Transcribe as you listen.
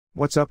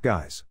What's up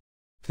guys?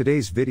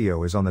 Today's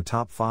video is on the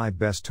top 5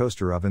 best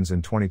toaster ovens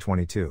in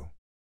 2022.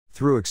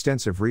 Through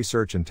extensive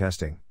research and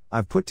testing,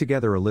 I've put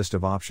together a list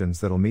of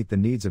options that'll meet the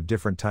needs of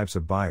different types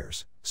of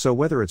buyers, so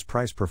whether it's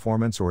price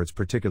performance or its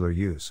particular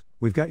use,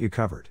 we've got you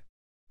covered.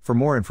 For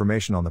more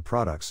information on the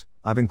products,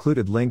 I've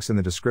included links in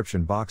the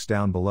description box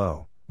down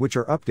below, which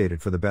are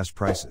updated for the best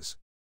prices.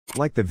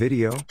 Like the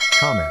video,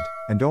 comment,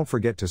 and don't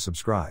forget to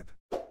subscribe.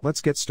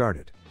 Let's get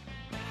started.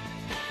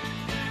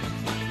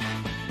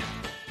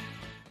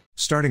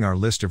 Starting our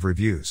list of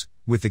reviews,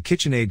 with the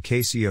KitchenAid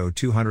KCO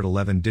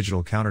 211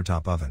 Digital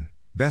Countertop Oven,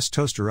 best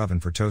toaster oven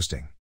for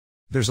toasting.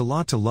 There's a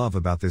lot to love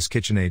about this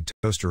KitchenAid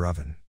toaster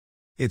oven.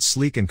 It's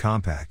sleek and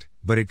compact,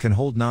 but it can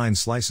hold 9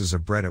 slices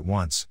of bread at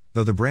once,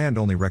 though the brand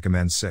only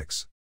recommends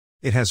 6.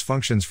 It has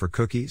functions for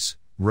cookies,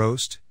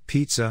 roast,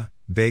 pizza,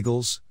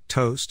 bagels,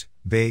 toast,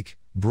 bake,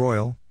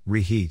 broil,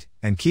 reheat,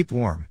 and keep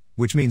warm,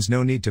 which means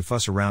no need to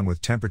fuss around with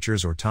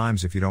temperatures or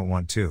times if you don't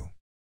want to.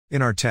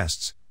 In our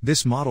tests,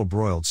 this model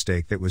broiled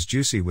steak that was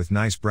juicy with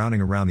nice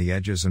browning around the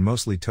edges and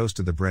mostly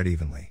toasted the bread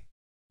evenly.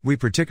 We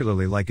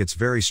particularly like its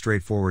very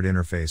straightforward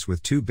interface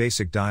with 2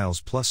 basic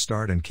dials plus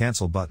start and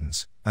cancel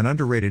buttons, an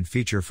underrated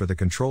feature for the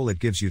control it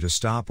gives you to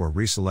stop or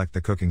reselect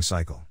the cooking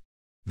cycle.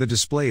 The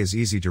display is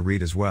easy to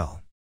read as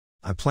well.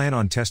 I plan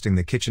on testing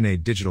the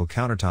KitchenAid digital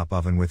countertop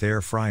oven with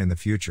air fry in the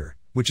future,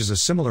 which is a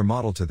similar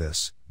model to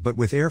this, but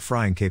with air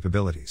frying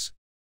capabilities.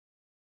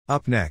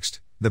 Up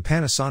next, the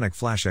Panasonic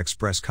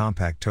FlashXpress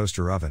compact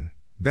toaster oven,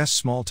 best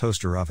small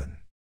toaster oven.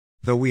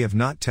 Though we have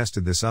not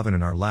tested this oven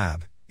in our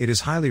lab, it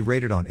is highly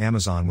rated on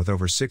Amazon with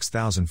over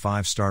 6,000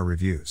 5-star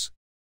reviews.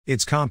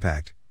 It's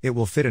compact, it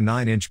will fit a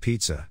 9-inch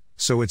pizza,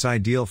 so it's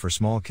ideal for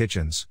small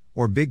kitchens,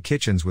 or big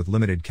kitchens with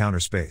limited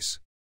counter space.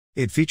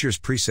 It features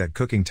preset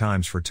cooking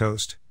times for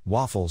toast,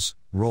 waffles,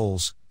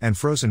 rolls, and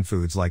frozen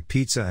foods like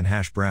pizza and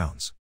hash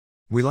browns.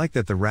 We like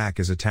that the rack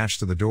is attached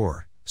to the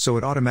door, so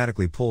it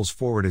automatically pulls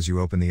forward as you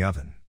open the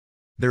oven.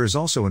 There is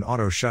also an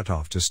auto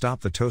shutoff to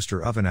stop the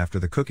toaster oven after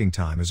the cooking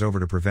time is over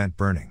to prevent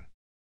burning.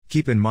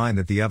 Keep in mind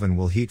that the oven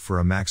will heat for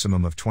a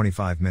maximum of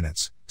 25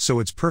 minutes, so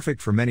it's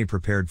perfect for many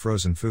prepared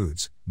frozen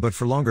foods, but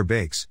for longer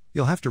bakes,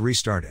 you'll have to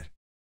restart it.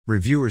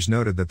 Reviewers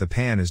noted that the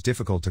pan is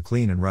difficult to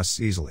clean and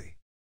rusts easily.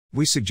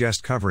 We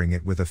suggest covering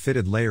it with a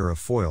fitted layer of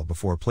foil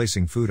before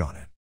placing food on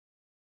it.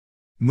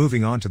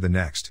 Moving on to the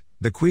next,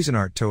 the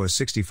CUISINART TOA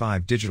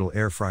 65 Digital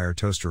Air Fryer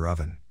Toaster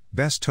Oven,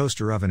 best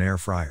toaster oven air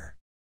fryer.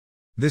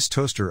 This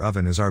toaster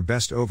oven is our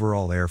best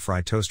overall air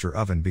fry toaster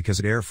oven because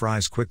it air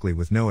fries quickly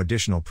with no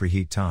additional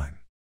preheat time.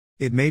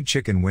 It made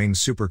chicken wings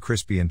super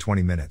crispy in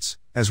 20 minutes,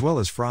 as well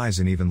as fries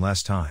in even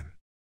less time.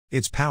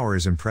 Its power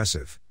is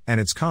impressive, and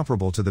it's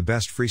comparable to the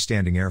best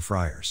freestanding air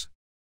fryers.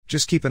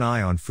 Just keep an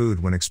eye on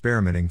food when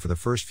experimenting for the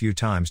first few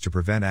times to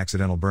prevent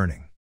accidental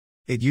burning.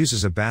 It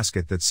uses a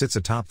basket that sits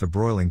atop the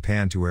broiling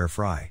pan to air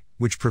fry,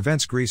 which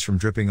prevents grease from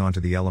dripping onto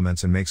the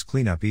elements and makes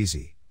cleanup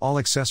easy. All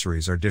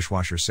accessories are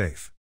dishwasher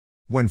safe.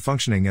 When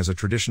functioning as a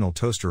traditional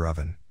toaster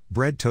oven,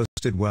 bread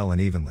toasted well and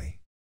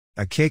evenly.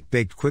 A cake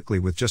baked quickly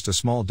with just a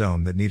small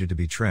dome that needed to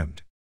be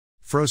trimmed.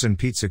 Frozen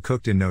pizza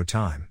cooked in no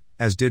time,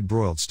 as did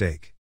broiled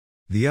steak.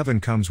 The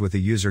oven comes with a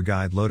user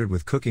guide loaded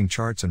with cooking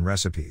charts and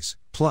recipes.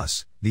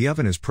 Plus, the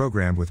oven is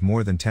programmed with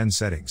more than 10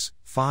 settings,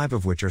 5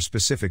 of which are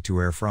specific to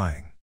air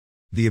frying.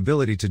 The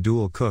ability to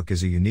dual cook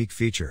is a unique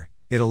feature.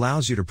 It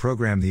allows you to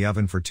program the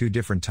oven for 2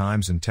 different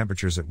times and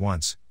temperatures at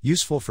once,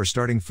 useful for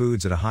starting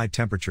foods at a high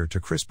temperature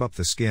to crisp up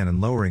the skin and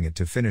lowering it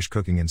to finish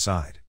cooking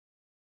inside.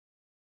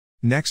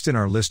 Next in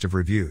our list of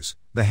reviews,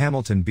 the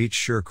Hamilton Beach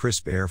Sure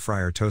Crisp Air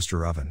Fryer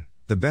Toaster Oven,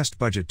 the best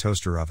budget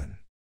toaster oven.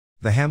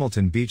 The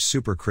Hamilton Beach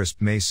Super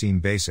Crisp may seem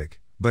basic,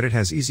 but it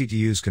has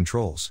easy-to-use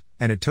controls,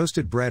 and it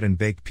toasted bread and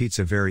baked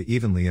pizza very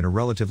evenly in a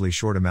relatively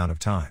short amount of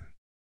time.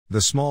 The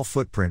small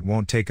footprint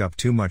won't take up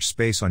too much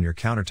space on your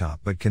countertop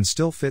but can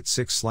still fit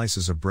 6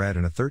 slices of bread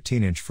and a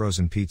 13-inch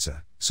frozen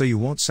pizza, so you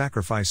won't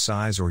sacrifice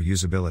size or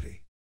usability.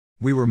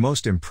 We were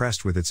most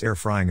impressed with its air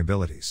frying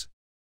abilities.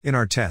 In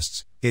our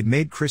tests, it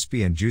made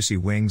crispy and juicy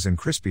wings and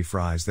crispy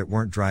fries that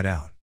weren't dried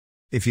out.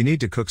 If you need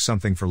to cook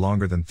something for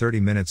longer than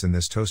 30 minutes in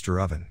this toaster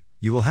oven,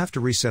 you will have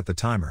to reset the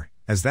timer,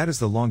 as that is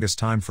the longest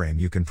time frame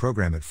you can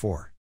program it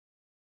for.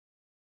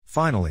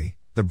 Finally,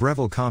 the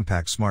BREVILLE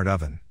Compact Smart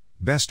Oven,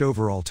 best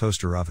overall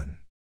toaster oven.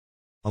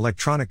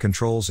 Electronic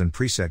controls and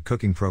preset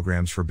cooking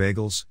programs for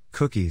bagels,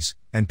 cookies,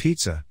 and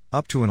pizza,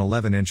 up to an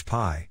 11-inch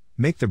pie,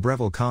 make the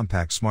BREVILLE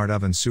Compact Smart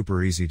Oven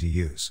super easy to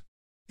use.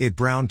 It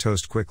browned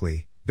toast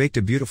quickly, baked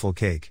a beautiful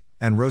cake,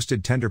 and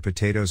roasted tender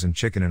potatoes and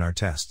chicken in our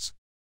tests.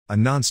 A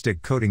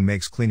non-stick coating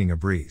makes cleaning a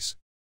breeze.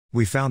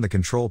 We found the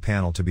control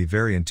panel to be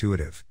very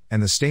intuitive,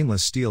 and the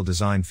stainless steel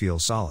design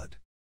feels solid.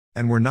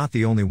 And we're not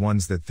the only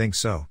ones that think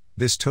so.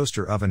 This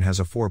toaster oven has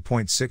a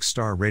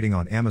 4.6-star rating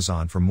on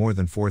Amazon from more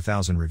than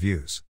 4,000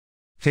 reviews.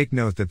 Take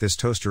note that this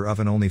toaster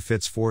oven only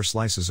fits 4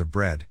 slices of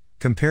bread,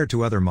 compared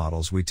to other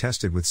models we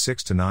tested with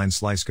 6 to 9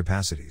 slice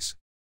capacities.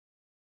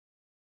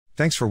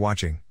 Thanks for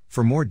watching.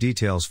 For more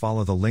details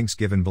follow the links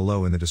given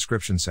below in the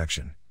description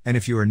section, and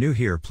if you are new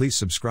here please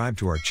subscribe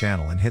to our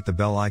channel and hit the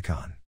bell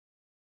icon.